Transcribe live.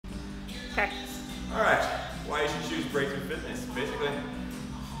Okay. All right, why you should choose Breakthrough Fitness. Basically,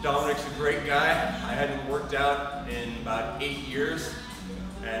 Dominic's a great guy. I hadn't worked out in about 8 years,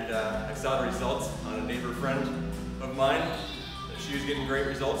 and I saw the results on a neighbor friend of mine. She was getting great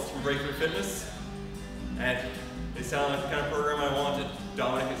results from Breakthrough Fitness, and it sounded like the kind of program I wanted.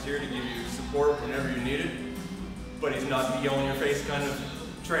 Dominic is here to give you support whenever you need it, but he's not the yell-in-your-face kind of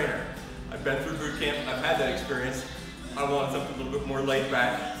trainer. I've been through boot camp, I've had that experience. I wanted something a little bit more laid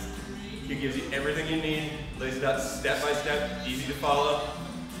back. He gives you everything you need, lays it out step by step, easy to follow.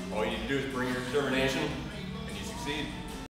 All you need to do is bring your determination, and you succeed.